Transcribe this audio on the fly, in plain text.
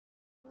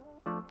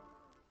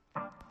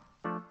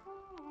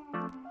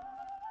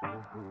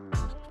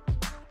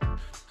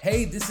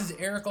Hey, this is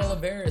Eric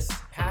Oliveris,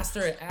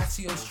 pastor at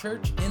Axios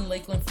Church in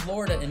Lakeland,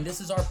 Florida, and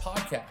this is our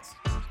podcast.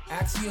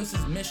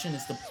 Axios' mission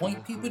is to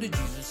point people to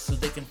Jesus so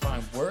they can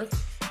find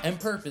worth and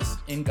purpose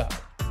in God.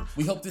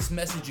 We hope this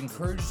message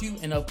encourages you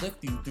and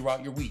uplifts you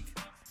throughout your week.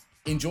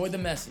 Enjoy the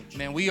message.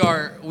 Man, we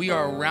are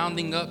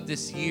rounding up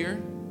this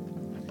year,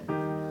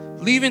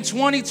 leaving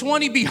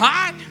 2020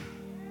 behind,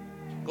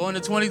 going to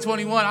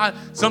 2021.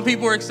 Some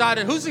people are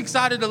excited. Who's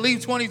excited to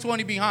leave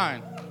 2020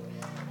 behind?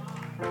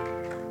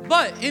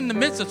 But in the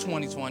midst of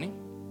 2020,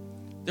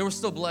 there were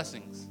still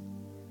blessings.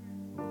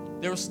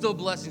 There were still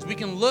blessings. We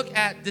can look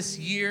at this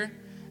year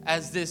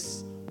as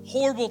this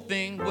horrible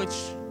thing, which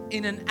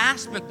in an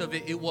aspect of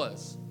it, it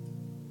was.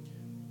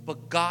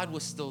 But God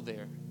was still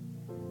there.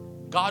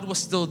 God was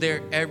still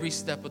there every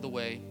step of the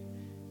way.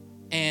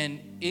 And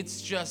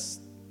it's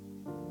just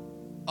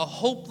a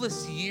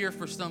hopeless year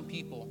for some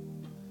people.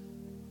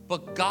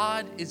 But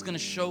God is going to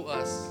show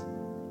us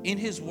in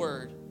His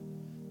Word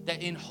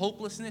that in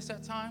hopelessness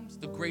at times,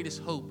 the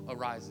greatest hope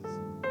arises.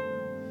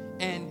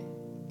 And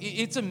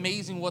it's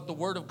amazing what the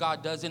Word of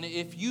God does. And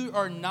if you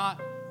are not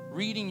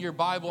reading your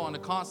Bible on a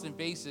constant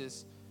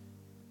basis,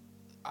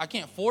 I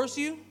can't force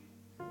you,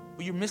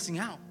 but you're missing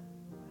out.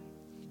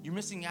 You're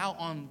missing out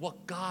on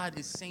what God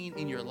is saying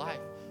in your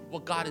life,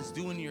 what God is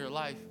doing in your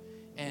life.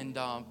 And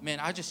man,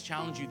 I just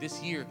challenge you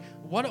this year.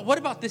 What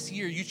about this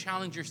year you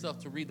challenge yourself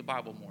to read the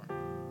Bible more?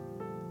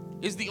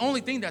 It's the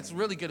only thing that's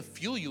really going to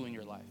fuel you in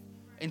your life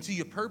and to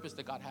your purpose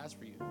that God has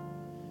for you.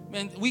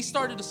 Man, we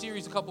started a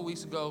series a couple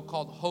weeks ago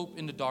called Hope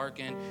in the Dark,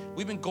 and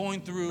we've been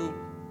going through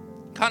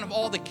kind of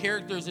all the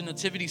characters in the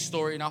Nativity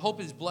story, and I hope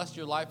it's blessed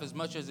your life as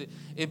much as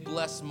it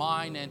blessed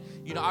mine. And,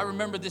 you know, I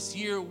remember this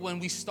year when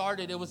we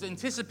started, it was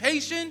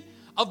anticipation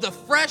of the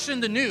fresh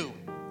and the new,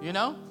 you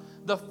know?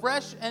 The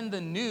fresh and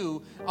the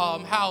new,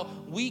 how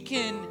we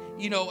can,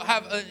 you know,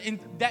 have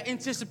that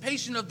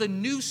anticipation of the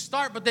new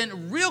start, but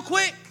then real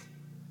quick,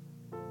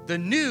 the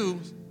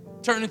new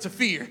turned into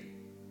fear.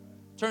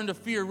 Turn to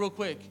fear real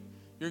quick.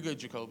 You're good,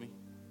 Jacoby.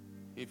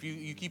 If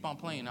you keep on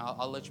playing,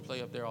 I'll let you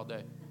play up there all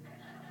day.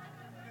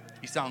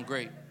 You sound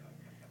great.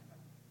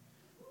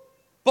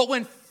 But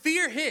when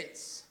fear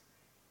hits,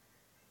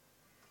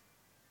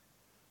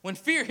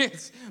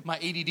 my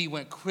ADD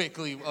went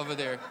quickly over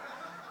there.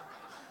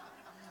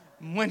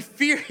 When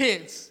fear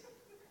hits,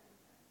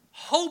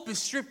 hope is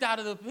stripped out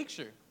of the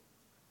picture.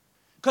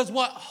 Because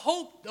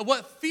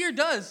what fear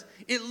does,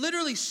 it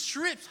literally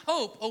strips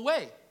hope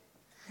away.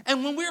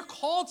 And when we're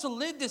called to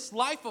live this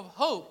life of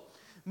hope,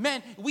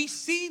 man, we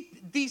see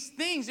these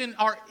things in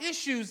our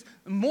issues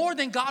more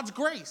than God's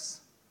grace.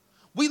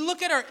 We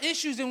look at our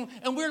issues and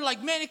we're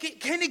like, man,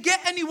 can it get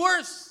any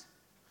worse?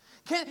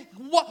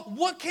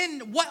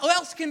 What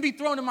else can be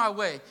thrown in my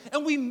way?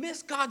 And we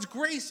miss God's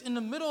grace in the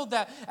middle of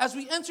that. As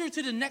we enter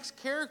to the next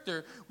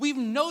character, we've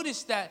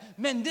noticed that,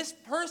 man, this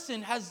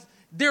person has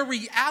their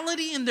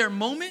reality in their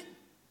moment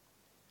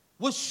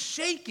was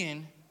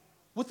shaken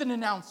with an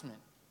announcement.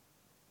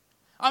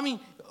 I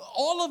mean,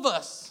 all of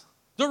us,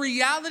 the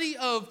reality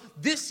of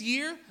this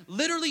year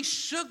literally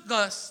shook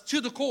us to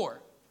the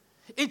core.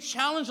 It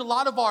challenged a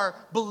lot of our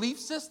belief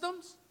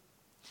systems.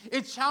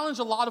 It challenged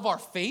a lot of our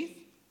faith.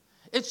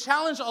 It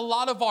challenged a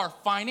lot of our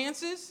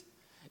finances.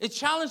 It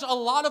challenged a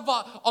lot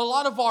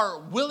of our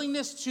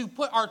willingness to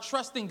put our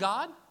trust in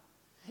God.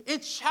 It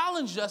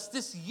challenged us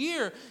this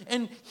year.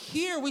 And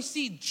here we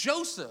see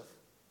Joseph.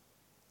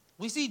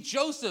 We see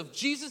Joseph,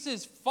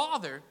 Jesus'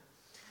 father,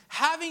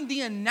 having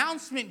the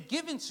announcement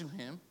given to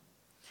him,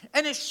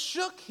 and it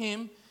shook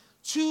him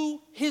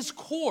to his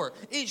core.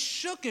 It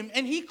shook him,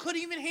 and he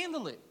couldn't even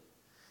handle it.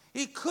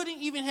 He couldn't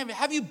even handle it.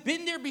 Have you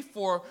been there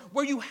before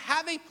where you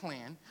have a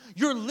plan,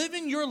 you're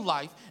living your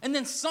life, and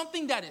then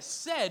something that is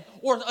said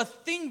or a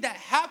thing that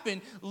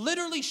happened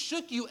literally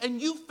shook you,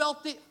 and you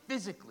felt it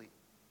physically?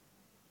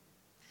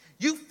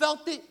 You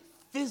felt it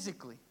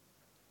physically.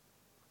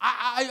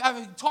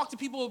 I've talked to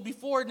people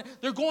before, and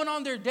they're going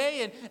on their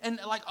day, and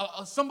like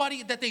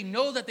somebody that they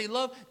know, that they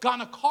love, got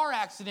in a car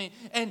accident,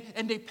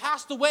 and they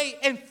passed away,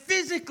 and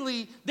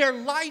physically their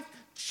life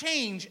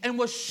changed and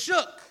was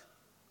shook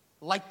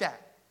like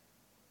that.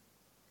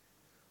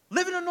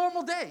 Living a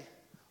normal day,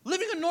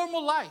 living a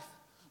normal life,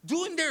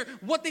 doing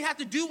what they had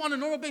to do on a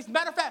normal basis.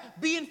 Matter of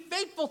fact, being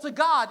faithful to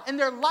God, and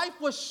their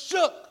life was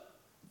shook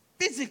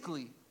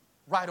physically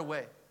right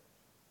away.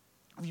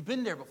 Have you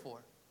been there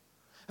before?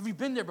 Have you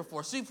been there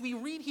before? So if we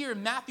read here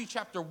in Matthew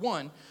chapter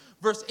 1,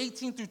 verse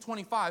 18 through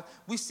 25,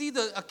 we see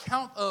the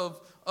account of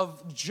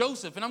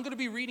Joseph. And I'm going to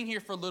be reading here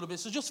for a little bit,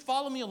 so just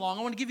follow me along.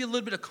 I want to give you a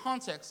little bit of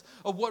context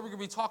of what we're going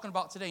to be talking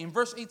about today. In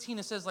verse 18,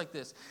 it says like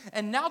this: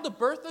 "And now the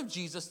birth of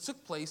Jesus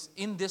took place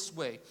in this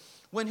way.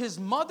 When his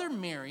mother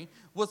Mary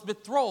was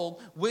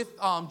betrothed with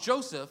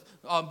Joseph,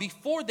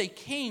 before they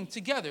came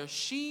together,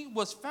 she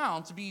was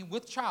found to be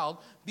with child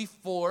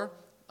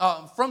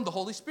from the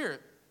Holy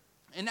Spirit.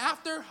 And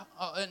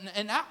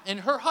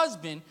her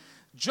husband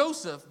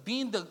Joseph,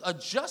 being a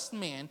just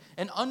man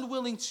and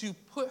unwilling to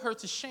put her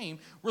to shame,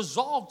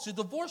 resolved to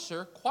divorce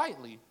her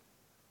quietly.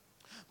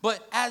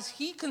 But as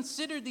he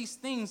considered these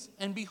things,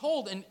 and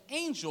behold, an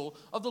angel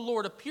of the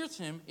Lord appeared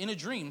to him in a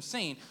dream,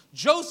 saying,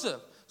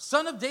 Joseph,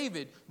 son of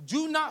David,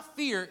 do not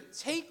fear,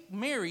 take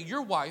Mary,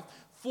 your wife,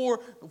 for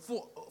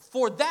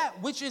that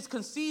which is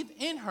conceived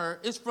in her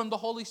is from the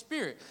Holy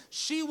Spirit.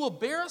 She will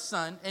bear a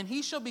son, and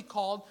he shall be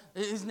called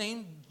his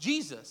name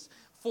Jesus,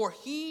 for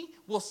he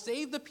will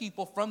save the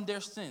people from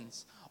their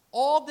sins.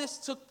 All this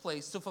took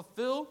place to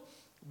fulfill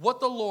what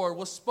the Lord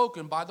was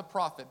spoken by the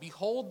prophet.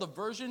 Behold, the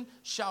virgin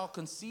shall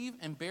conceive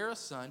and bear a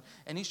son,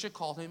 and he shall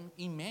call him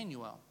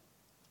Emmanuel,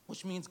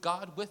 which means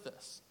God with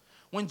us.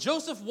 When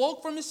Joseph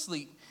woke from his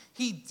sleep,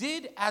 he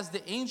did as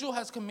the angel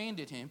has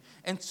commanded him,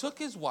 and took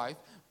his wife,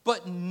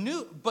 but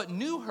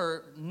knew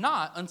her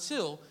not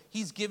until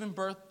he's given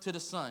birth to the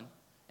son,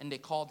 and they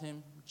called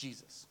him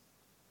Jesus.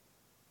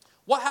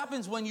 What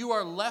happens when you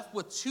are left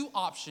with two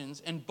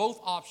options and both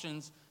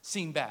options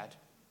seem bad?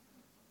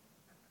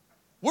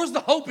 Where's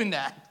the hope in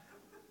that?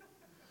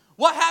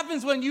 What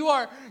happens when you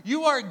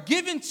are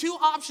given two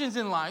options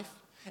in life,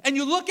 and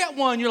you look at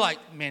one, you're like,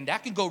 man,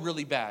 that could go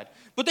really bad.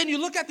 But then you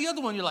look at the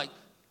other one, you're like,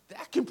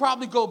 that can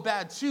probably go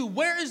bad too.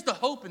 Where is the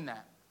hope in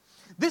that?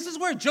 This is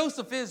where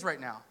Joseph is right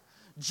now.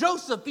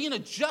 Joseph, being a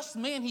just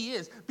man he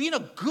is, being a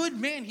good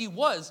man he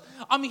was.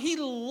 I mean, he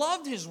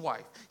loved his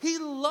wife. He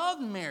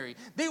loved Mary.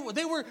 They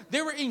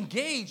were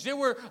engaged. They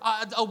were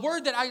a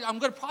word that I'm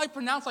going to probably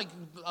pronounce like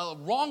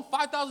wrong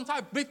 5,000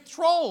 times.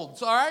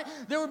 Betrothed. All right,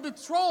 they were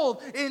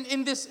betrothed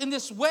in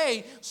this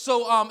way.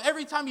 So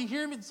every time you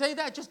hear me say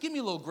that, just give me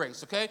a little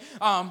grace, okay?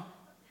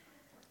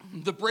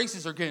 The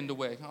braces are getting in the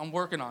way. I'm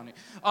working on it.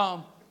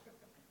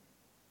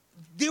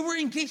 They were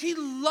engaged. He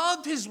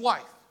loved his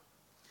wife.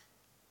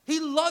 He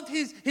loved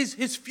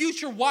his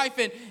future wife,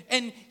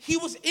 and he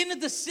was in a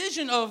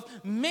decision of,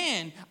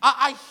 man,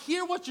 I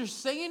hear what you're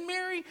saying,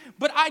 Mary,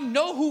 but I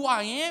know who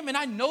I am, and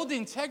I know the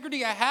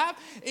integrity I have.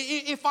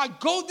 If I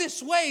go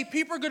this way,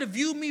 people are going to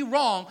view me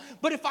wrong,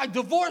 but if I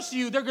divorce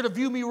you, they're going to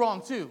view me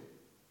wrong too.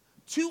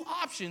 Two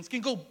options can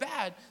go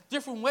bad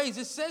different ways.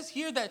 It says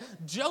here that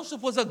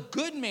Joseph was a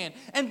good man,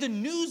 and the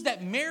news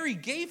that Mary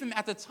gave him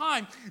at the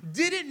time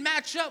didn't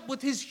match up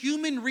with his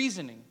human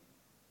reasoning.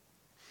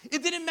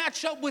 It didn't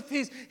match up with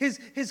his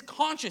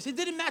conscience. It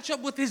didn't match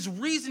up with his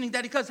reasoning.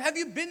 Because have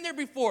you been there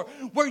before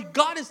where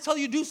God is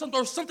telling you to do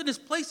something, or something is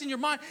placed in your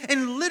mind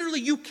and literally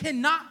you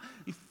cannot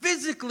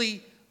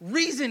physically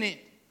reason it?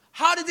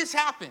 How did this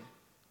happen?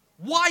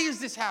 Why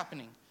is this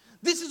happening?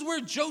 This is where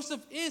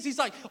Joseph is. He's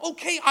like,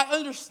 okay, I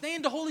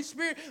understand the Holy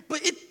Spirit,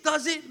 but it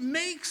doesn't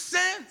make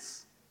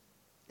sense.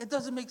 It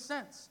doesn't make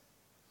sense.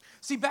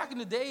 See, back in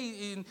the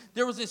day,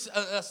 there was this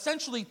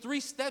essentially 3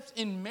 steps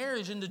in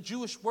marriage in the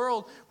Jewish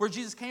world where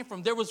Jesus came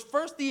from. There was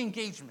first the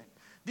engagement.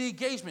 The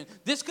engagement.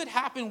 This could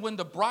happen when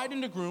the bride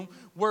and the groom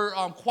were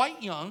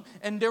quite young,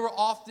 and they were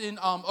often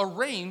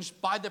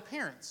arranged by the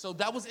parents. So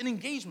that was an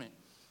engagement.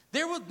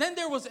 Then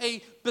there was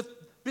a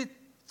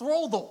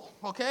betrothal,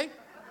 okay?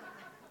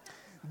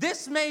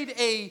 This made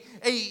a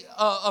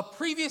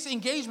previous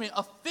engagement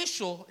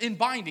official in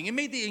binding. It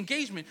made the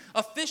engagement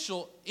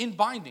official in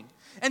binding.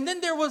 And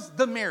then there was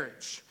the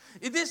marriage.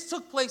 This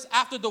took place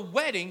after the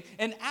wedding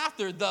and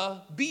after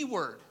the B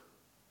word.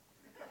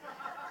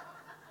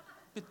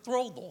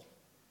 Betrothal.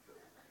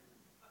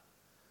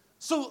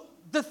 So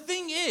the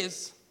thing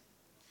is,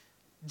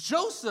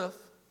 Joseph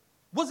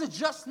was a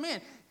just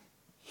man.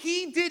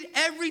 He did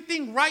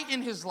everything right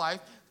in his life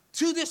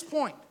to this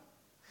point.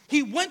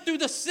 He went through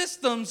the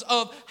systems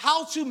of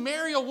how to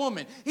marry a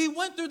woman. He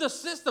went through the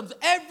systems,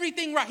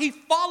 everything right. He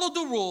followed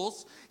the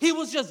rules. He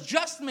was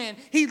just man.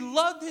 He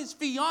loved his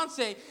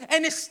fiance,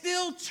 and it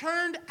still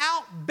turned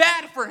out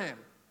bad for him.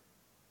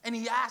 And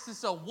he asked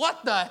himself,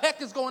 what the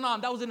heck is going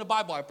on? That was in the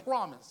Bible, I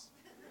promise.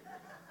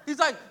 He's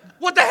like,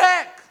 what the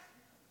heck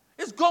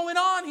is going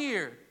on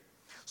here?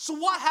 So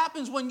what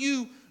happens when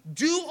you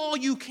do all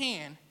you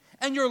can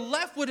and you're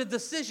left with a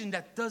decision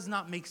that does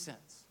not make sense?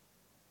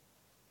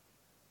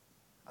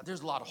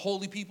 There's a lot of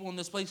holy people in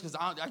this place, because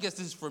I guess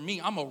this is for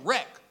me. I'm a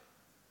wreck.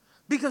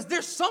 Because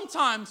there's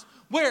sometimes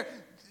where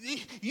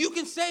you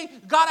can say,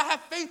 God, I have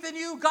faith in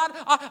you. God,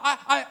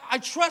 I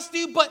trust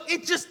you, but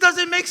it just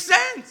doesn't make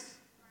sense.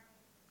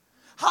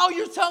 How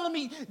you're telling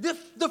me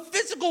the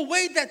physical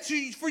way that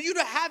for you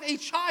to have a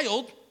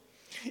child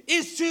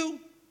is to,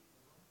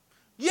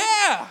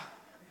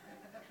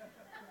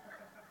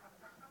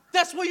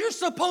 that's what you're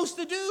supposed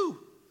to do.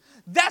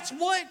 That's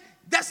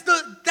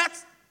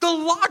the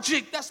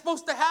logic that's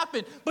supposed to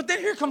happen. But then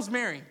here comes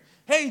Mary.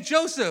 Hey,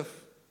 Joseph,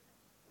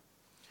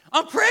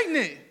 I'm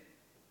pregnant.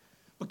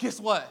 But guess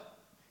what?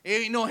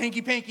 It ain't no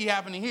hanky-panky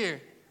happening here.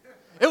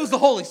 It was the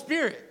Holy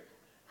Spirit.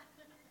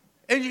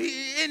 And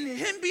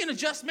him being a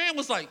just man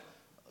was like,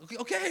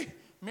 okay,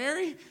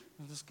 Mary,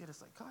 let's get a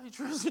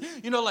psychiatrist.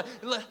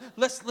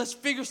 Let's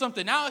figure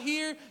something out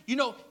here.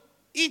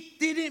 It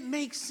didn't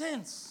make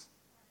sense.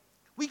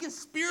 We can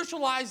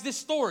spiritualize this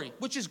story,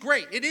 which is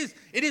great. It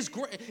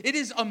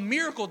is a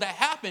miracle that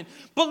happened.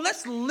 But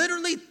let's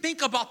literally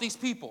think about these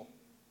people.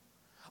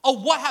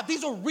 Of what happened.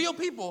 These are real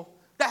people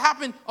that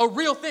happened, a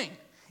real thing.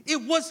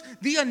 It was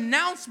the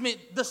announcement,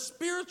 the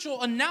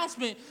spiritual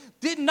announcement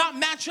did not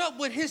match up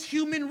with his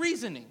human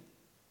reasoning.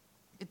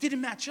 It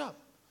didn't match up.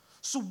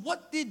 So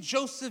what did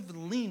Joseph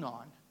lean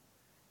on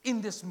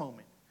in this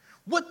moment?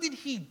 What did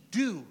he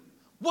do?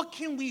 What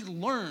can we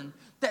learn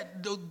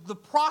that the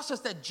process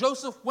that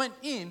Joseph went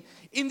in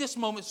this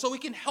moment so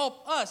it can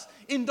help us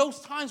in those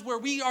times where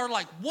we are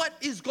like, what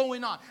is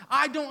going on?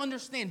 I don't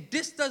understand.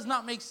 This does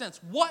not make sense.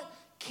 What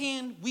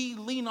can we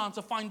lean on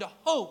to find a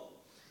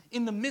hope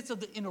in the midst of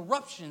the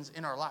interruptions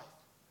in our life?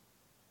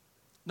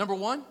 Number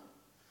one,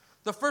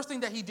 the first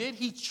thing that he did,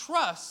 he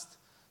trusts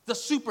the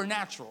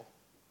supernatural.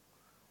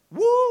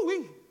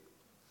 Woo-wee.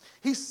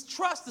 He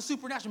trusts the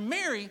supernatural.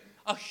 Mary,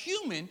 a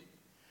human,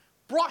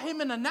 brought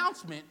him an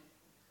announcement.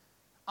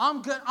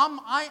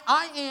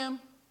 I am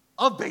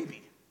a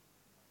baby.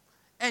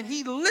 And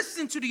he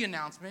listened to the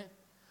announcement,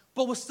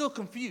 but was still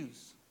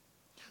confused.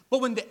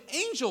 But when the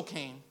angel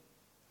came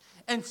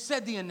and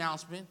said the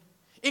announcement,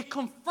 it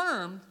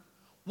confirmed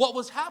what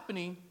was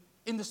happening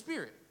in the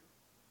spirit.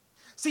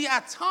 See,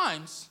 at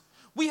times,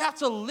 we have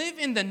to live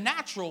in the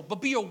natural,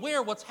 but be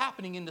aware what's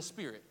happening in the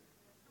spirit.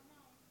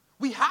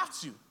 We have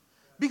to.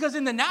 Because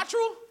in the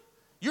natural,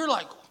 you're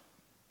like,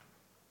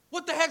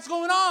 what the heck's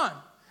going on?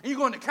 And you're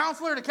going to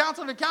counselor,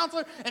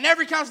 and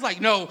every counselor's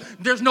like, no,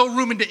 there's no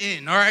room in the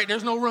inn, all right?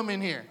 There's no room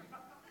in here.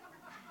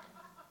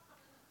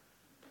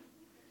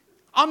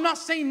 I'm not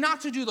saying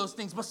not to do those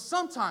things, but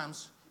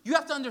sometimes you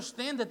have to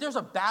understand that there's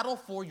a battle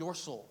for your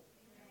soul.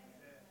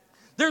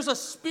 There's a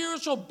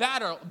spiritual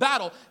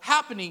battle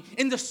happening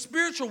in the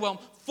spiritual realm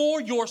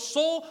for your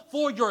soul,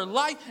 for your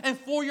life, and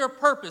for your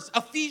purpose.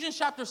 Ephesians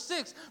chapter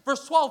 6,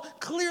 verse 12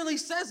 clearly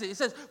says it. It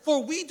says,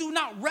 for we do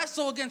not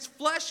wrestle against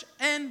flesh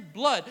and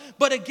blood,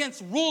 but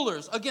against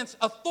rulers, against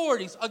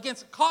authorities,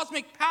 against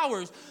cosmic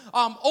powers,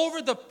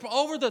 over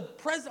the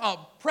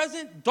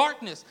present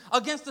darkness,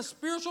 against the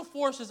spiritual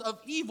forces of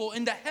evil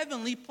in the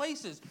heavenly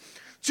places.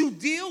 To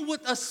deal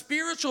with a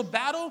spiritual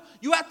battle,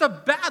 you have to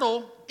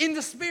battle in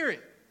the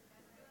spirit.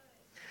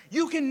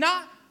 You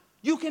cannot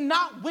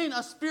win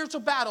a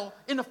spiritual battle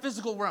in a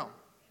physical realm.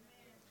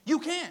 You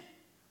can't.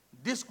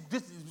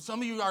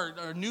 Some of you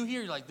are new here.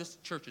 You're like, this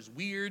church is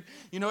weird.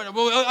 You know,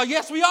 well,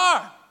 yes, we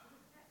are.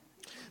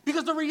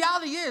 Because the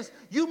reality is,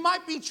 you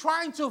might be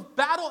trying to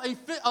battle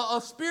a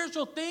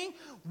spiritual thing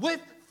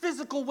with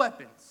physical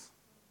weapons.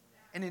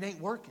 And it ain't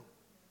working.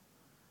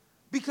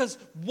 Because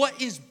what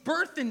is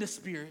birthed in the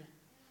spirit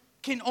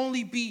can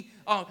only be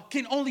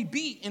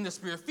in the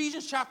spirit.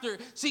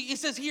 It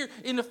says here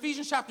in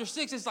Ephesians chapter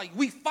 6, it's like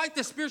we fight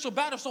the spiritual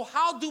battle. So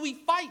how do we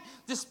fight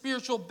this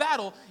spiritual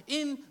battle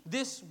in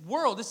this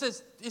world? It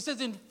says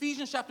in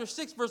Ephesians chapter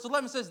 6, verse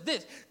 11, it says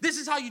this. This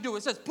is how you do it.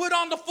 It says, put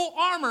on the full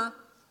armor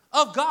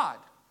of God,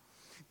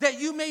 that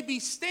you may be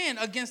stand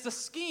against the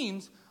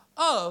schemes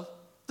of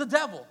the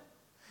devil.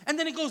 And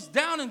then it goes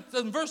down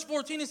in verse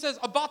 14, it says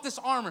about this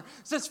armor.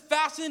 It says,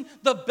 fasten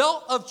the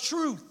belt of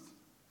truth.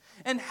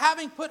 And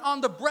having put on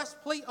the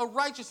breastplate of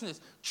righteousness.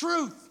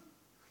 Truth.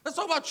 Let's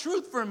talk about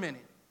truth for a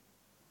minute.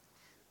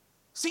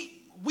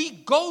 See, we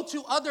go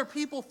to other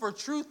people for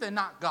truth and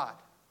not God.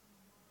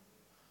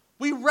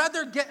 We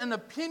rather get an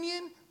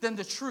opinion than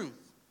the truth.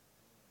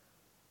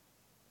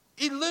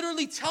 It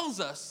literally tells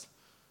us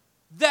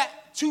that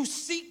to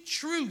seek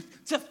truth,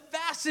 to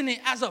fasten it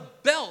as a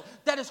belt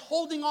that is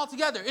holding all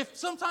together.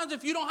 Sometimes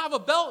if you don't have a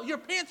belt, your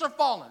pants are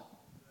falling.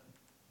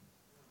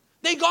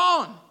 They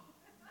gone.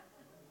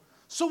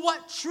 So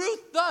what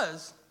truth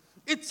does,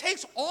 it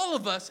takes all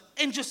of us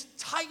and just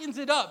tightens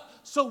it up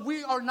so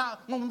we are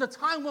not, when the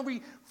time when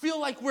we feel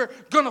like we're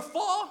going to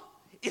fall,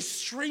 it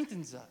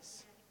strengthens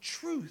us.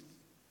 Truth.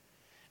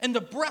 And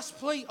the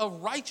breastplate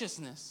of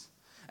righteousness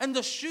and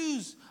the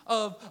shoes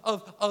of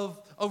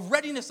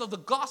readiness of the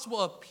gospel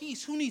of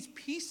peace. Who needs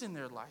peace in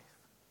their life?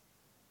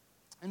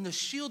 And the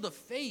shield of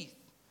faith.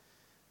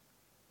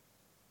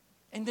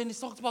 And then it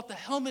talks about the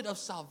helmet of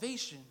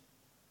salvation.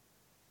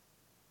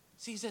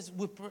 See, he says,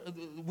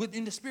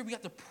 within the Spirit, we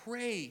have to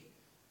pray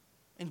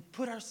and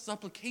put our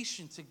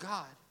supplication to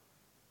God.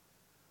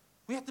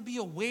 We have to be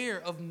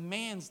aware of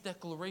man's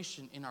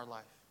declaration in our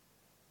life.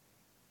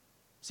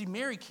 See,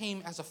 Mary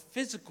came as a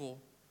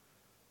physical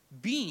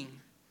being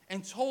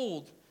and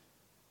told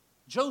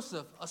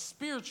Joseph a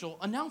spiritual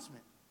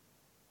announcement.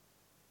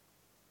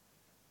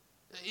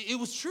 It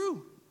was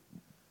true.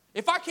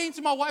 If I came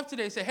to my wife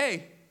today and said,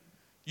 hey,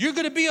 you're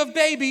going to be a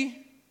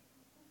baby,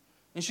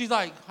 and she's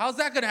like, how's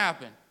that going to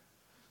happen?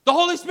 The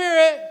Holy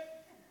Spirit.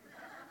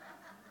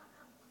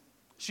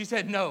 She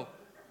said no.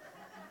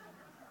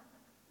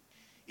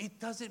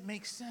 It doesn't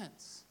make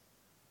sense.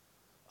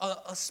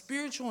 A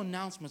spiritual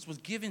announcement was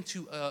given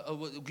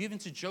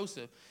to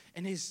Joseph,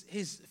 and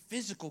his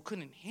physical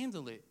couldn't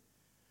handle it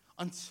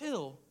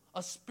until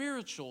a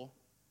spiritual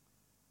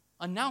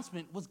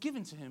announcement was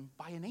given to him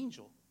by an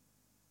angel.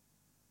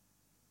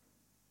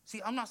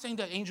 See, I'm not saying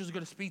that angels are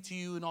going to speak to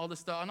you and all this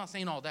stuff. I'm not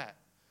saying all that.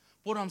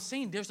 What I'm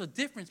saying, there's a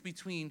difference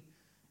between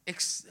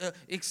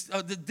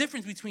the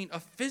difference between a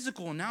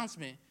physical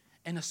announcement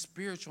and a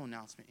spiritual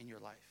announcement in your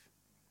life.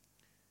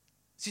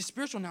 See, a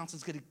spiritual announcement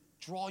is going to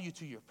draw you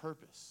to your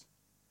purpose,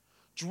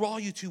 draw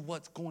you to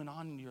what's going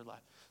on in your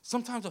life.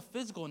 Sometimes a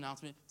physical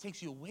announcement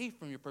takes you away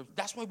from your purpose.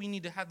 That's why we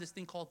need to have this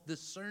thing called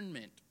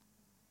discernment.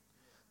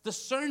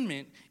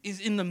 Discernment is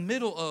in the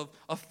middle of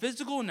a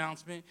physical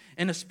announcement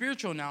and a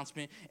spiritual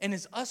announcement, and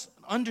it's us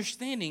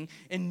understanding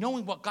and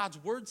knowing what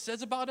God's word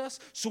says about us,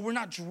 so we're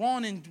not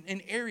drawn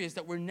in areas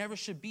that we never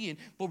should be in,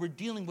 but we're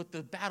dealing with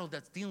the battle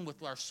that's dealing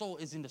with our soul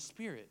is in the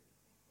spirit.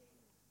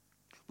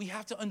 We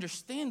have to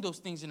understand those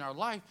things in our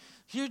life.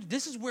 Here,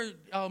 this is where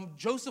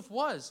Joseph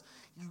was.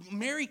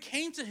 Mary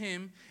came to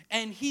him,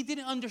 and he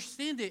didn't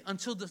understand it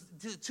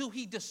until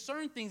he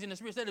discerned things in the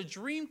spirit. He said a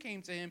dream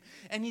came to him,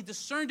 and he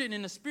discerned it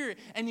in the spirit,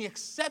 and he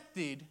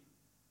accepted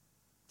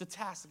the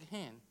task at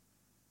hand.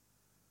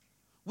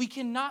 We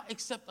cannot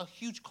accept a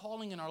huge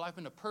calling in our life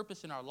and a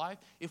purpose in our life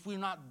if we're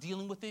not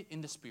dealing with it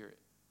in the spirit.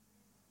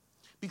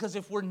 Because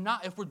if we're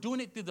doing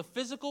it through the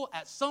physical,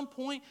 at some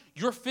point,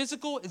 your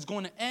physical is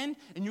going to end,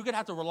 and you're going to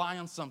have to rely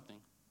on something.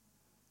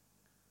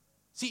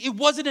 See, it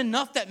wasn't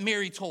enough that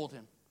Mary told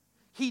him.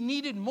 He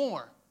needed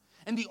more.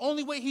 And the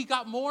only way he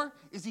got more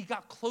is he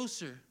got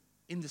closer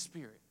in the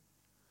Spirit.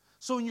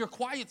 So in your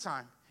quiet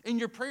time, in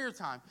your prayer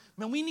time,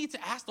 man, we need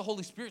to ask the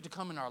Holy Spirit to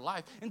come in our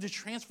life and to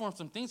transform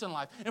some things in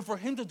life and for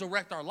him to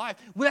direct our life.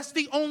 That's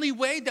the only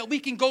way that we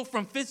can go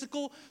from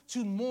physical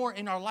to more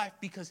in our life,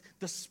 because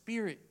the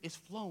Spirit is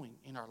flowing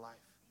in our life.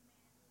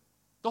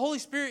 The Holy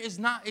Spirit is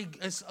not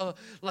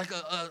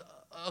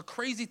a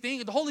crazy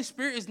thing. The Holy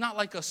Spirit is not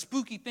like a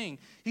spooky thing.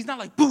 He's not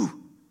like,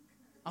 boo,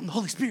 I'm the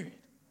Holy Spirit.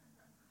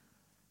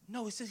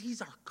 No, it says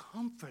he's our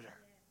comforter.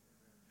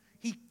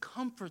 He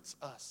comforts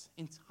us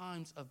in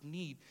times of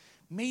need.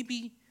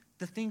 Maybe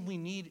the thing we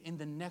need in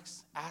the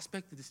next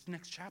aspect of this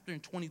next chapter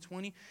in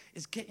 2020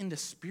 is get in the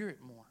Spirit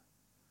more.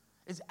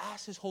 Is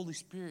ask his Holy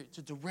Spirit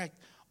to direct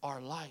our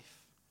life.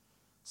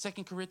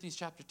 2 Corinthians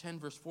chapter 10,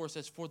 verse 4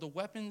 says, "For the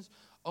weapons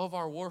of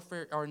our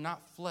warfare are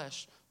not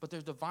flesh, but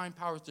their divine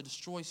powers to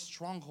destroy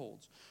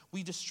strongholds.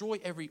 We destroy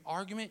every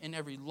argument and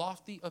every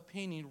lofty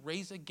opinion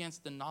raised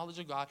against the knowledge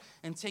of God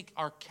and take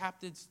our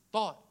captive's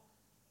thought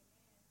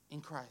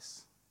in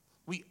Christ."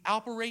 We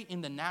operate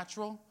in the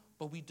natural,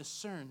 but we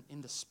discern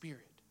in the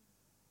Spirit.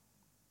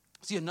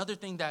 See, another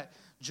thing that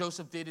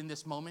Joseph did in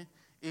this moment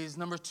is,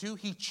 number 2,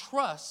 he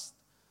trusts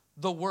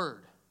the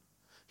word.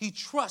 He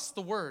trusts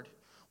the word.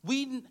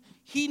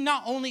 He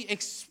not only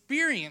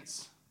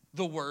experienced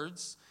the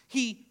words,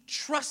 he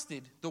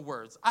trusted the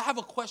words. I have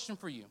a question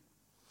for you.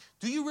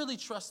 Do you really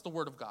trust the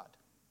word of God?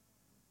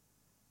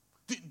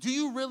 Do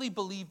you really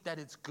believe that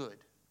it's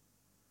good?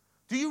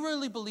 Do you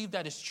really believe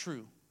that it's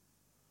true?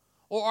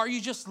 Or are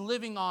you just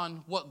living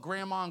on what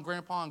grandma and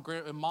grandpa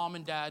and mom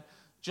and dad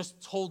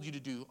just told you to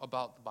do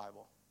about the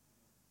Bible?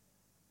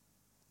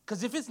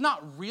 Because if it's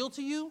not real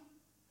to you,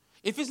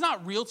 if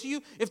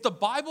the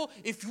Bible,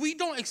 if we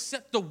don't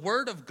accept the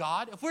word of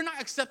God, if we're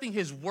not accepting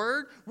his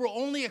word, we're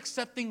only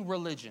accepting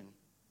religion.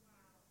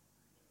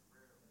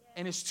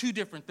 And it's two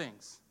different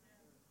things.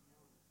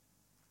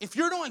 If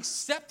you don't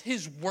accept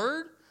his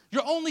word,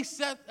 you're only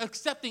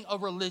accepting a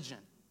religion.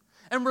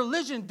 And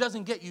religion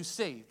doesn't get you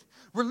saved.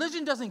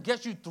 Religion doesn't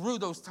get you through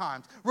those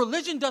times.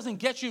 Religion doesn't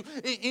get you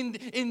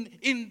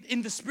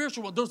in the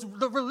spiritual world.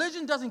 The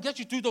religion doesn't get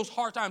you through those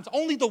hard times.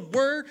 Only the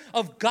word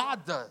of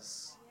God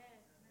does.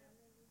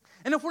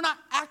 And if we're not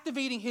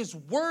activating his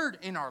word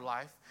in our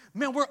life,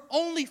 man, we're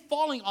only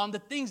falling on the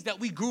things that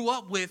we grew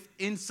up with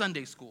in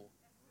Sunday school.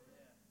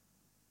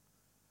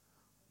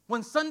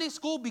 When Sunday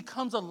school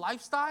becomes a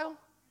lifestyle,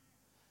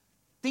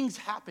 things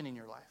happen in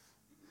your life.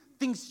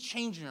 Things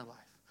change in your life.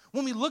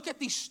 When we look at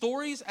these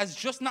stories as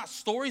just not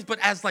stories, but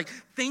as like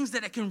things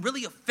that can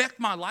really affect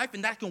my life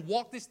and that I can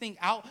walk this thing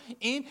out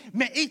in,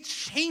 man, it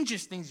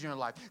changes things in your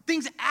life.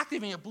 Things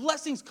activate it.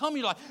 Blessings come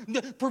in your life.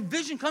 The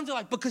provision comes in your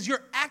life because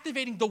you're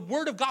activating the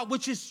word of God,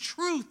 which is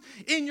truth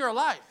in your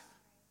life.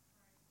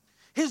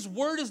 His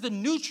word is the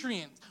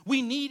nutrient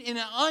we need in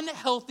an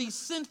unhealthy,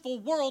 sinful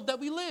world that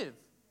we live.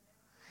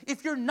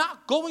 If you're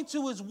not going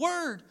to his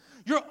word,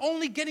 you're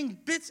only getting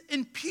bits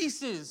and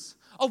pieces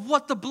of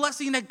what the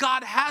blessing that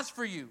God has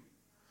for you.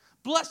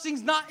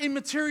 Blessing's not in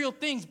material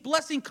things.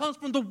 Blessing comes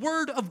from the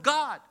word of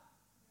God.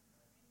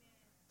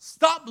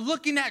 Stop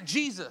looking at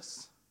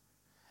Jesus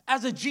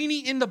as a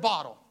genie in the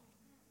bottle.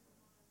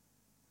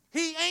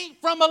 He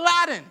ain't from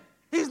Aladdin.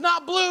 He's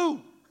not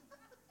blue.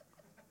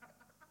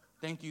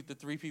 Thank you to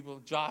 3 people.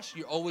 Josh,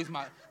 you're always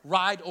my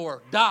ride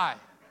or die.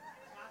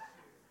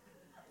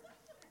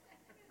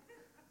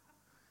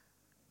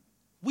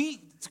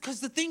 Because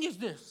the thing is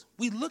this,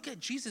 we look at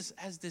Jesus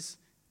as this,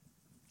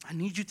 I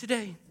need you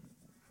today.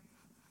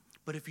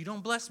 But if you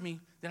don't bless me,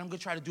 then I'm going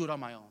to try to do it on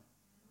my own.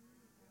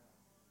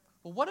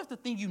 But what if the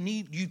thing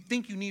you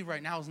think you need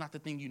right now is not the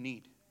thing you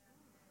need?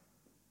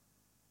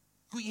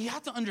 You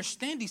have to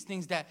understand these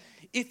things, that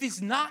if it's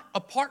not a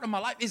part of my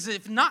life,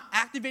 if not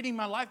activating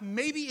my life,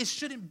 maybe it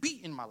shouldn't be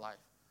in my life.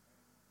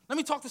 Let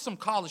me talk to some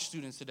college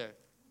students today.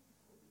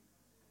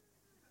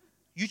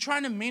 You're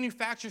trying to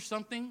manufacture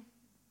something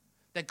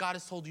that God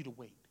has told you to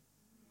wait.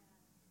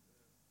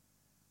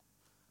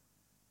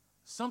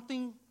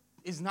 Something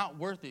is not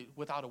worth it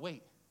without a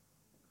weight.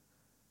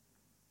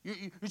 You're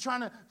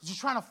trying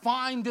to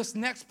find this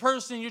next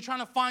person. You're trying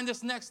to find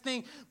this next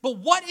thing. But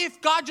what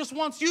if God just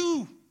wants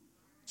you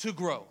to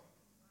grow?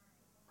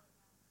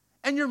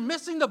 And you're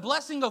missing the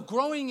blessing of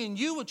growing in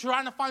you and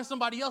trying to find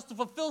somebody else to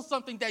fulfill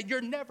something that you're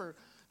never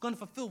going to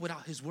fulfill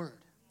without his word.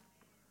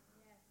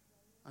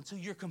 Until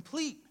you're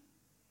complete,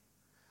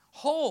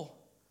 whole.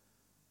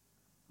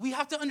 We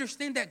have to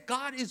understand that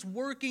God is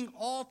working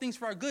all things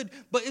for our good,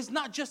 but it's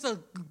not just a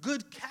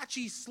good,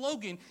 catchy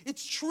slogan.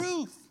 It's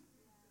truth.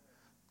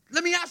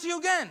 Let me ask you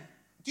again.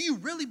 Do you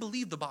really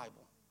believe the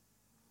Bible?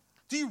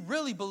 Do you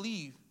really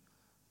believe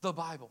the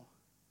Bible?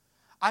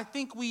 I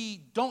think we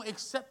don't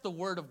accept the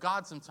word of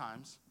God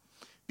sometimes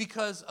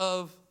because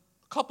of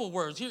a couple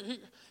words.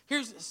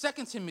 Here's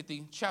 2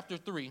 Timothy chapter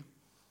 3,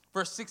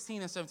 verse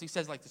 16 and 17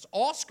 says like this.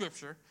 All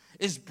scripture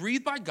is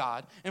breathed by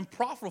God and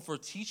profitable for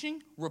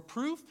teaching,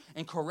 reproof,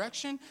 and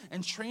correction,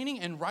 and training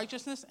in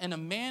righteousness, and a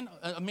man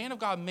of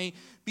God may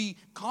be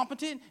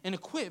competent and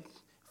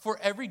equipped for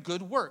every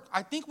good work.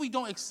 I think we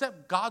don't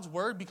accept God's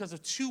word because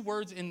of two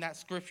words in that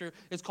scripture.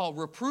 It's called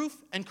reproof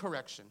and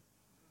correction.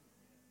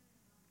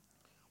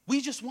 We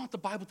just want the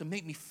Bible to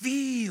make me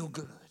feel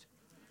good.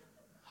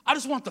 I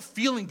just want the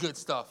feeling good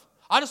stuff.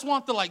 I just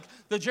want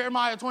the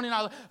Jeremiah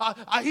 29.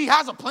 He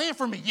has a plan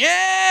for me.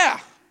 Yeah.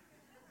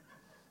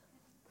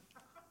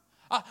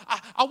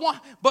 I want,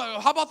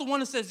 but how about the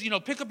one that says,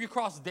 pick up your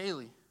cross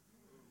daily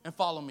and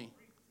follow me?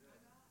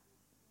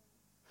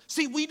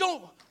 See, we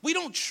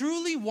don't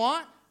truly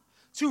want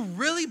to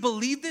really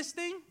believe this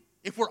thing,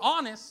 if we're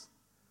honest.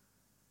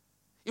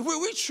 If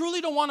we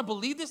truly don't want to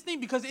believe this thing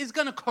because it's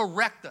going to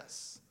correct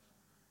us.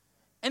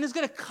 And it's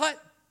going to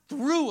cut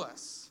through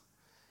us.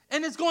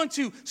 And it's going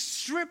to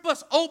strip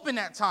us open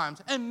at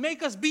times and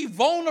make us be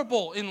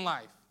vulnerable in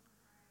life.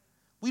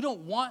 We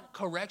don't want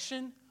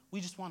correction.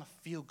 We just want to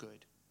feel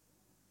good.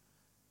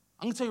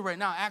 I'm going to tell you right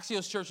now,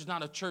 Axios Church is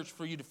not a church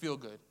for you to feel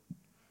good.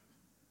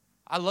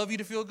 I love you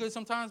to feel good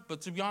sometimes,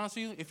 but to be honest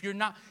with you, if you're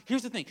not,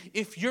 here's the thing.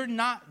 If you're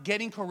not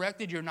getting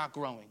corrected, you're not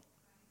growing.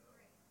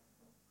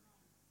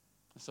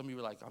 And some of you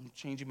are like, I'm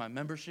changing my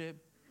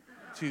membership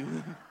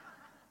to...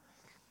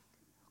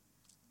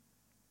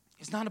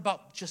 It's not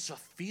about just a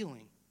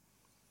feeling.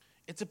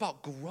 It's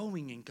about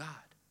growing in God.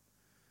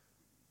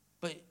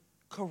 But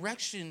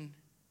correction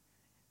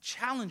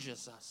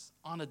challenges us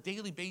on a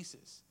daily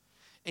basis.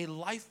 A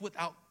life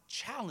without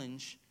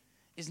challenge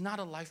is not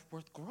a life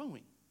worth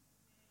growing.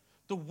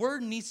 The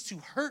word needs to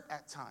hurt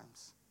at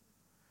times.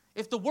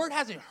 If the word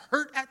hasn't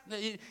hurt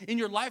in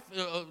your life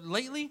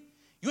lately,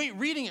 you ain't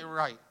reading it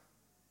right.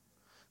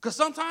 Because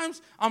sometimes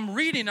I'm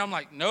reading, I'm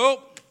like,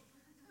 nope.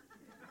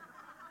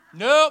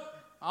 Nope.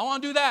 I don't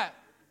want to do that.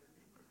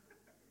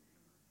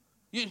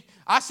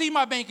 I see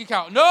my bank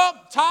account. Nope.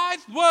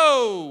 Tithes.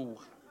 Whoa.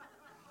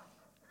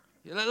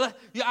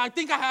 I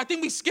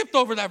think we skipped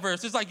over that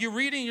verse. It's like you're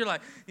reading, you're like,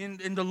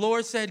 and the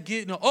Lord said,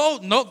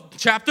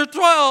 chapter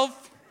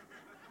 12.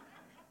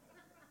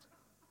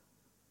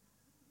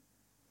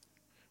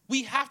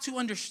 We have to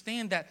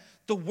understand that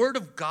the word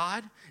of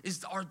God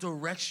is our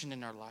direction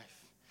in our life.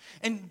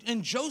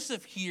 And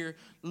Joseph here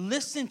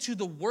listened to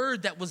the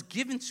word that was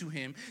given to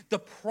him, the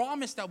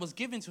promise that was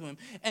given to him.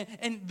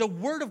 And the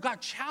word of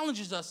God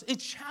challenges us. It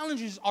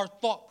challenges our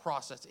thought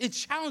process. It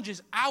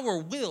challenges our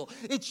will.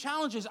 It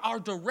challenges our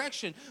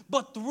direction.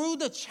 But through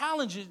the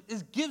challenges,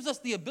 it gives us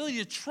the ability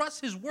to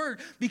trust his word,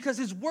 because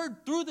his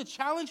word through the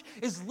challenge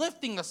is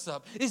lifting us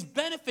up, is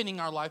benefiting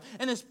our life,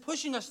 and is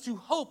pushing us to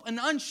hope, an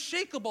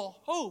unshakable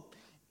hope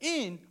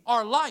in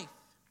our life.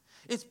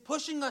 It's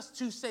pushing us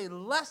to say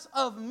less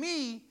of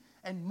me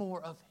and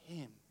more of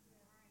him.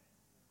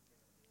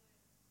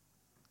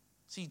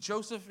 See,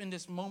 Joseph in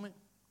this moment,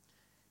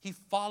 he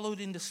followed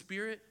in the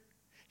spirit.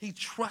 He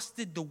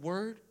trusted the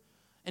word.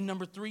 And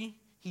number 3,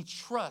 he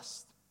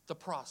trusts the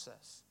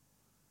process.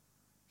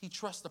 He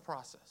trusts the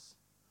process.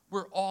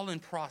 We're all in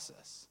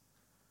process.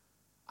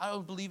 I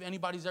don't believe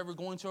anybody's ever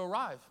going to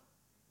arrive.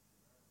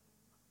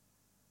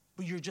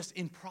 But you're just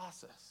in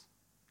process.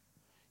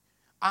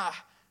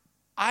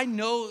 I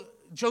know,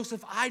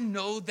 Joseph, I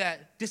know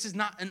that this is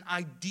not an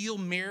ideal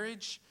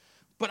marriage,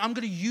 but I'm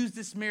going to use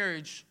this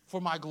marriage for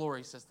my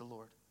glory, says the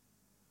Lord.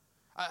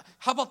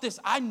 How about this?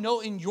 I know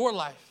in your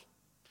life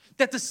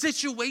that the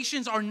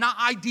situations are not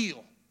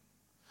ideal.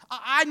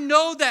 I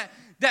know that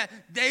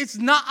it's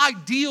not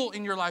ideal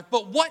in your life,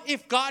 but what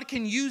if God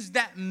can use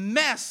that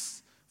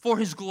mess for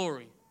his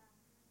glory?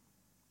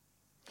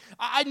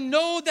 I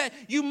know that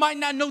you might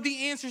not know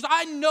the answers.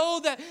 I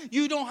know that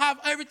you don't have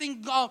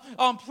everything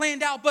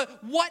planned out.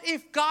 But what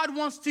if God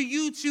wants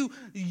you to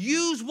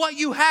use what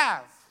you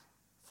have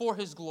for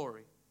his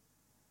glory?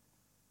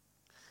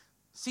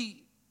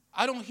 See,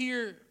 you don't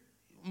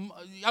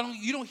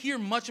hear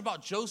much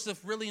about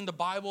Joseph really in the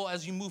Bible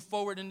as you move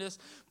forward in this.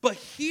 But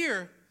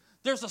here,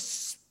 there's a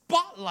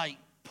spotlight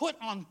put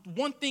on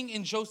one thing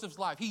in Joseph's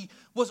life. He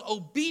was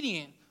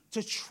obedient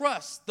to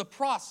trust the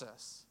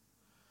process.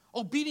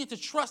 Obedient to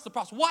trust the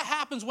process. What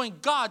happens when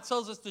God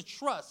tells us to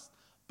trust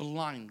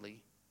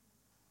blindly?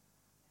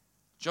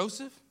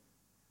 Joseph,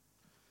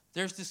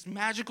 there's this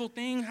magical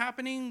thing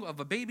happening of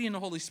a baby and the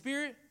Holy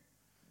Spirit.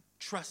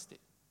 Trust it.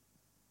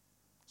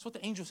 That's what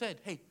the angel said.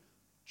 Hey,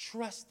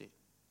 trust it.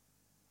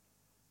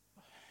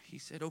 He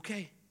said,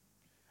 okay,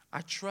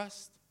 I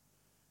trust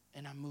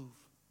and I move.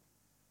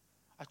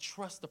 I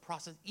trust the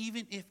process,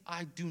 even if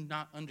I do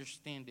not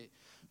understand it.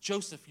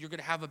 Joseph, you're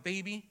going to have a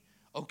baby?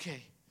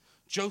 Okay.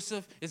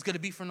 Joseph is going to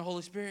be from the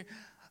Holy Spirit?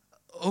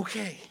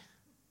 Okay.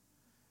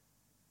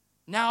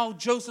 Now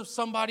Joseph,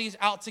 somebody's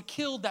out to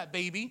kill that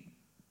baby.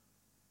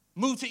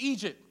 Move to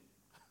Egypt.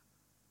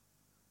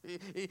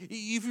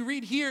 If you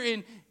read here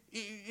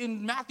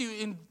in Matthew,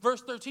 in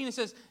verse 13, it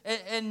says,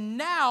 and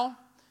now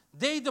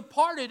they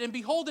departed, and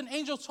behold, an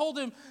angel told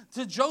him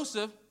to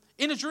Joseph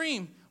in a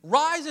dream,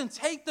 rise and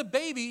take the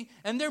baby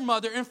and their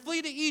mother and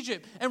flee to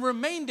Egypt and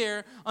remain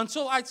there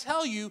until I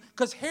tell you,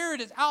 because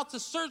Herod is out to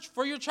search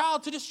for your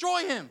child to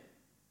destroy him.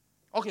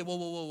 Okay,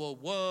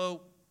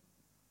 whoa.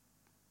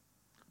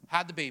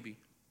 Had the baby.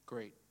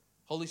 Great.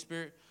 Holy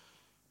Spirit.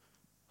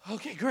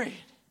 Okay, great.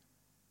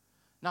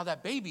 Now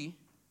that baby,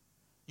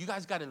 you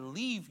guys got to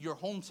leave your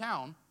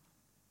hometown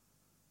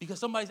because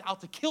somebody's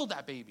out to kill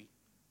that baby.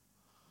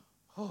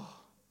 Oh,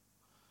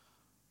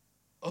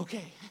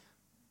 okay.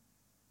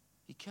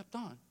 He kept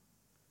on.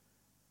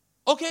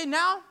 Okay,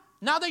 now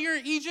that you're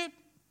in Egypt,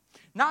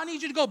 now I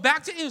need you to go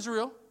back to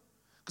Israel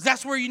because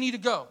that's where you need to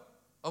go.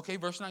 Okay,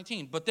 verse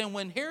 19. But then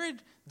when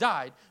Herod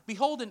died,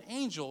 behold, an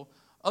angel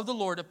of the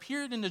Lord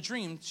appeared in a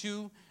dream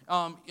to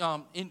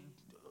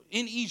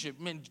in Egypt.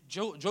 Man,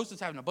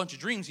 Joseph's having a bunch of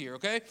dreams here,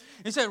 okay?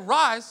 He said,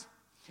 rise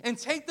and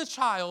take the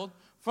child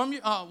from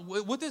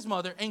with his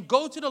mother and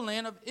go to the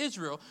land of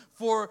Israel,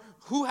 for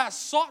who has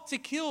sought to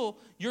kill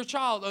your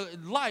child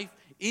life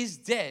is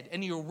dead.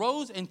 And he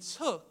arose and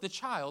took the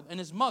child and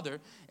his mother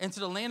into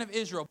the land of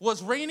Israel.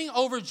 Was reigning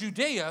over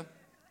Judea.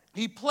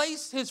 He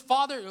placed his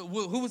father,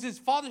 who was his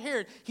father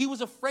Herod, he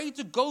was afraid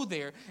to go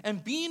there.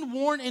 And being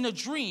warned in a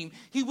dream,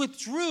 he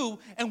withdrew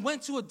and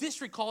went to a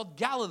district called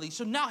Galilee.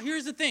 So now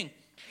here's the thing.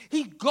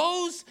 He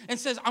goes and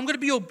says, I'm going to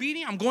be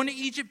obedient. I'm going to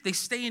Egypt. They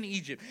stay in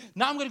Egypt.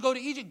 Now I'm going to go to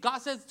Egypt.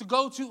 God says to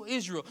go to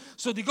Israel.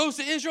 So he goes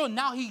to Israel.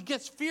 Now he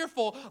gets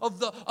fearful of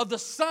the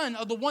son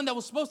of the one that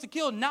was supposed to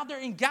kill. Now they're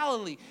in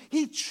Galilee.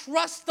 He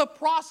trusts the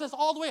process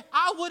all the way.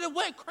 I would have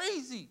went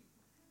crazy.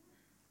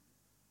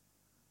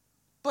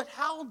 But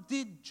how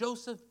did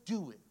Joseph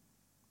do it?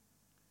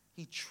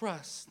 He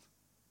trusts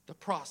the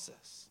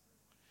process.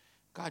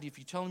 God, if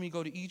you're telling me to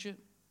go to Egypt,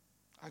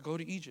 I go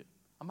to Egypt.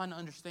 I might not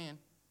understand.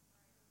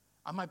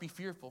 I might be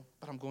fearful,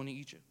 but I'm going to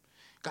Egypt.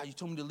 God, you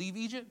told me to leave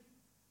Egypt?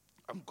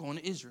 I'm going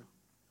to Israel.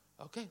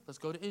 Okay, let's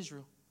go to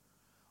Israel.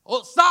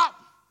 Oh, stop!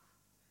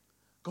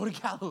 Go to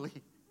Galilee.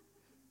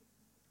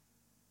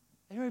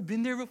 Have you ever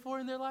been there before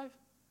in their life?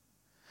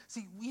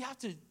 See, we have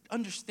to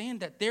understand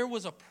that there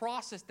was a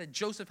process that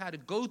Joseph had to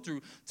go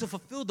through to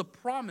fulfill the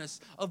promise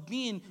of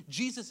being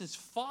Jesus'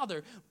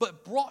 father,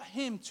 but brought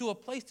him to a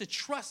place to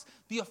trust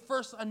the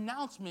first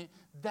announcement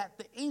that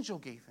the angel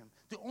gave him.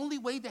 The only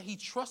way that he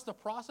trusts the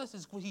process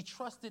is when he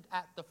trusted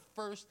at the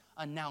first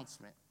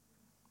announcement.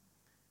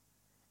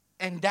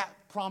 And that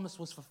promise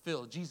was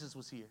fulfilled. Jesus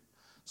was here.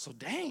 So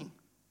dang,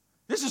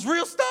 this is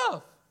real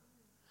stuff.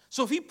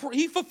 So if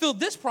he fulfilled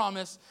this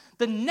promise,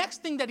 the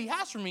next thing that he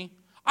has for me,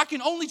 I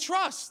can only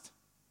trust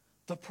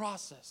the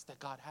process that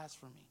God has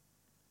for me.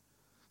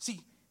 See,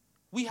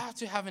 we have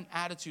to have an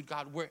attitude,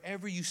 God,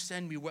 wherever you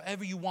send me,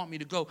 wherever you want me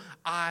to go,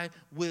 I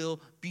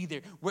will be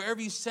there.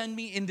 Wherever you send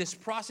me in this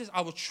process,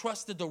 I will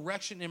trust the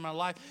direction in my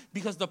life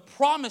because the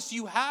promise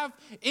you have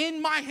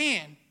in my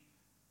hand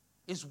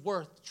is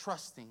worth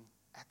trusting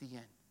at the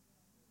end.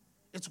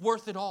 It's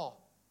worth it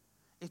all.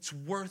 It's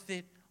worth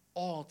it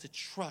all to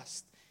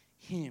trust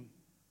him.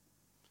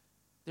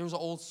 There was an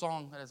old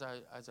song as I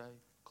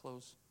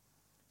close.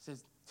 It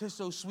says, "'Tis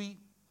so sweet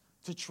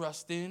to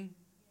trust in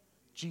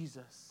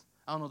Jesus."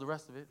 I don't know the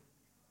rest of it.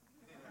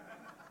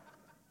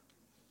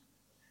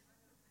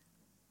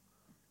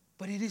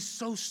 But it is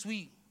so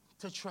sweet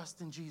to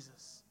trust in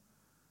Jesus.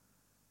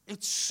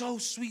 It's so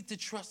sweet to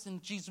trust in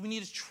Jesus. We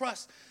need to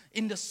trust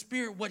in the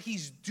Spirit what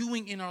he's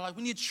doing in our life.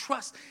 We need to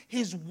trust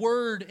his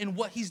word and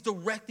what he's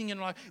directing in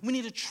our life. We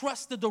need to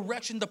trust the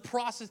direction, the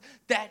process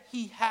that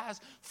he has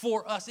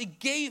for us. It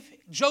gave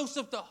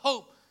Joseph the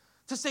hope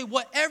to say,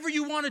 whatever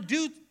you want to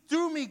do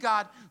through me,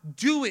 God,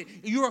 do it.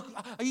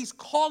 He's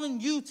calling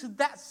you to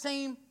that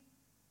same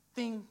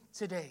thing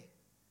today.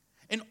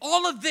 And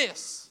all of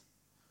this,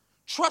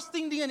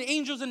 trusting the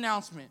angel's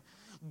announcement,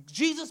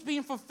 Jesus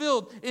being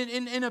fulfilled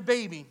in a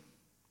baby,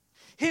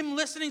 him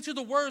listening to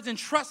the words and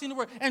trusting the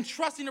word and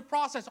trusting the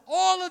process,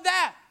 all of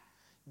that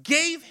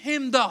gave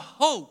him the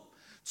hope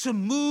to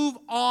move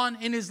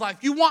on in his life.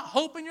 You want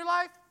hope in your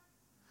life?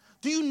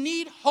 Do you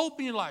need hope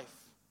in your life?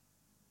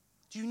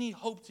 Do you need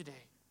hope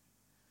today?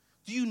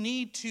 Do you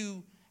need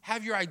to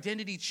have your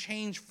identity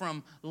change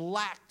from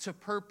lack to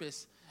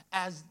purpose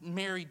as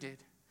Mary did?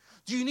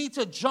 Do you need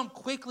to jump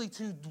quickly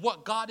to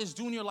what God is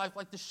doing in your life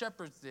like the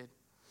shepherds did?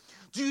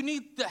 Do you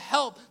need the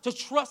help to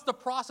trust the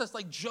process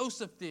like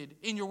Joseph did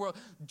in your world?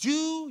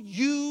 Do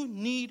you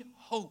need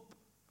hope?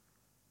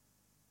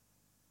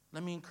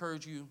 let me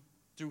encourage you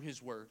through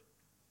his word.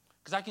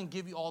 Because I can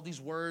give you all these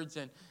words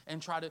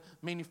and try to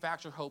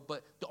manufacture hope,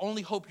 but the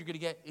only hope you're going to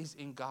get is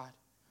in God.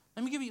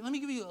 Let me give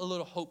you a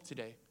little hope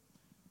today.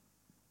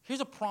 Here's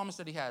a promise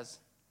that he has.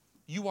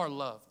 You are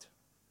loved.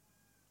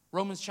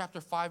 Romans chapter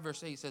 5,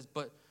 verse 8 says,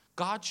 but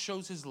God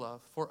shows his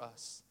love for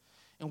us.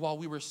 And while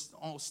we were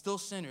still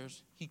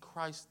sinners,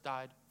 Christ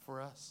died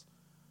for us.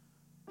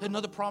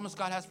 Another promise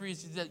God has for you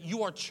is that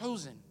you are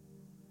chosen.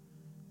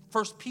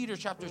 1 Peter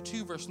chapter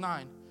 2, verse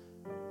 9.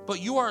 But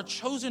you are a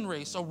chosen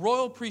race, a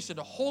royal priesthood,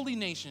 a holy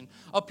nation,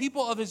 a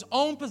people of his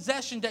own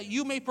possession, that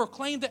you may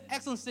proclaim the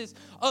excellencies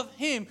of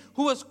him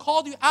who has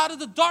called you out of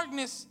the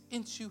darkness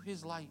into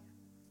his light.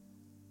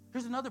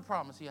 Here's another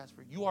promise he has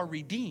for you. You are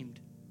redeemed.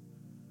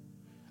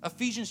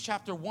 Ephesians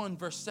chapter 1,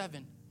 verse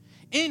 7.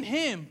 In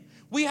him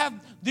we have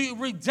the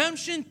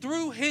redemption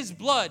through his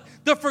blood,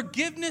 the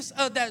forgiveness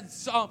of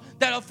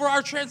that for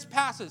our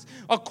trespasses,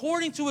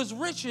 according to his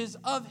riches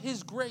of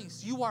his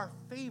grace. You are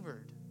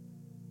favored.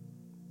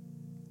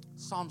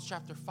 Psalms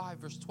chapter 5,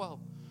 verse 12.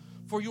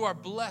 For you are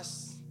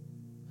blessed,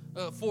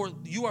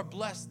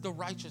 the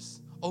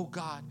righteous, O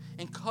God,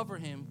 and cover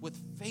him with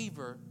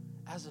favor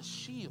as a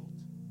shield.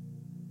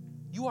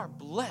 You are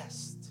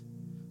blessed.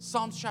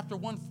 Psalms chapter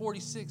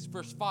 146,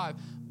 verse 5.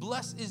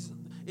 Blessed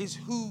is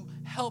who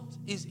helped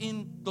is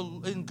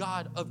in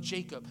God of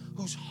Jacob,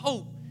 whose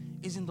hope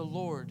is in the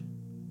Lord,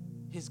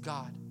 his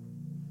God.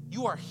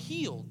 You are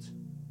healed.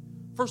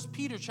 1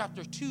 Peter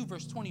chapter 2,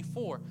 verse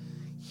 24.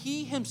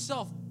 He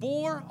himself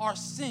bore our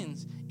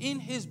sins in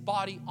his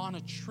body on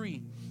a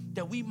tree,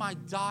 that we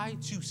might die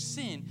to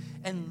sin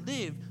and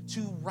live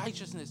to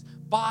righteousness.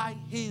 By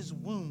his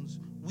wounds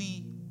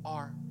we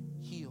are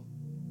healed.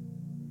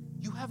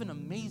 You have an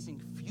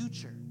amazing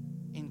future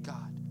in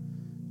God.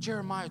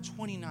 Jeremiah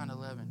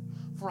 29:11.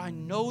 For I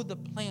know the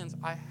plans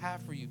I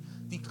have for you,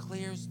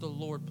 declares the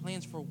Lord.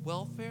 Plans for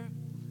welfare,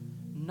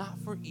 not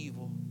for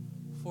evil,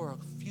 for a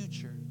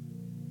future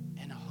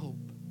and a hope.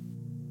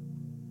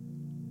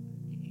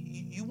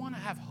 You want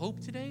to have hope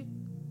today?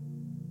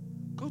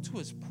 Go to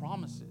his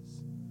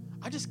promises.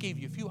 I just gave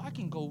you a few. I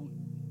can go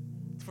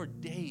for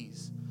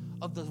days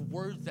of the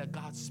words that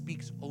God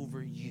speaks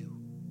over you.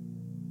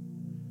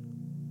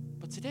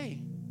 But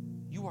today,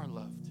 you are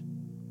loved.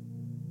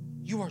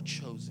 You are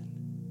chosen.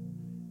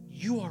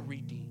 You are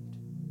redeemed.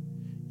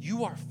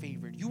 You are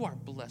favored. You are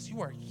blessed.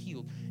 You are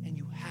healed. And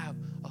you have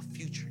a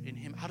future in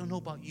him. I don't know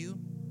about you,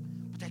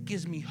 but that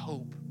gives me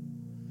hope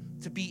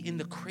to be in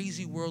the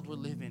crazy world we're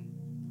living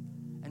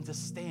and to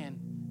stand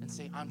and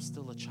say, I'm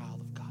still a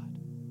child of God.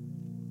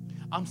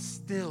 I'm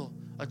still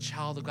a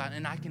child of God,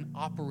 and I can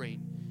operate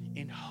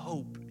in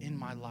hope in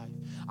my life.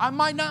 I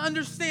might not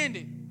understand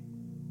it.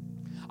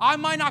 I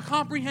might not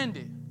comprehend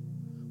it,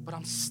 but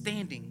I'm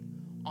standing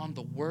on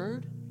the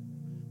word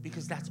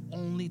because that's the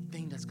only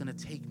thing that's going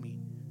to take me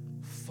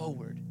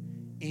forward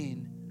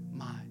in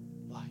my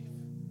life.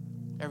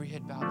 Every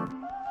head bowed.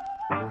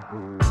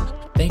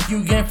 Thank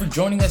you again for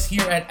joining us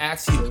here at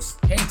Axios.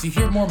 Hey, to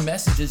hear more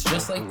messages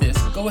just like this,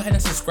 go ahead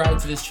and subscribe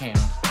to this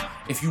channel.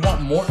 If you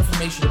want more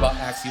information about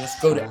Axios,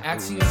 go to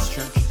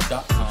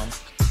axioschurch.com.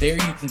 There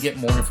you can get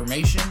more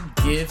information,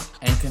 give,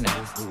 and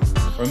connect.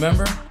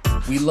 Remember,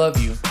 we love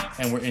you,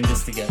 and we're in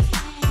this together.